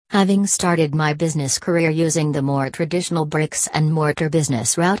Having started my business career using the more traditional bricks and mortar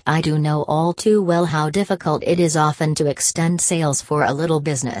business route, I do know all too well how difficult it is often to extend sales for a little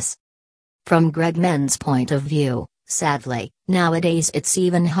business. From Greg Mends' point of view, sadly, nowadays it's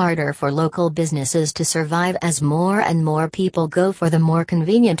even harder for local businesses to survive as more and more people go for the more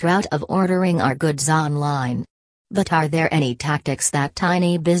convenient route of ordering our goods online. But are there any tactics that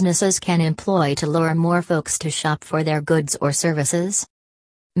tiny businesses can employ to lure more folks to shop for their goods or services?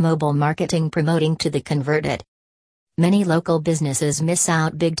 Mobile marketing promoting to the converted. Many local businesses miss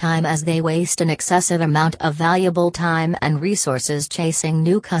out big time as they waste an excessive amount of valuable time and resources chasing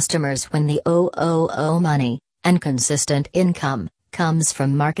new customers when the money and consistent income comes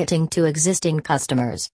from marketing to existing customers.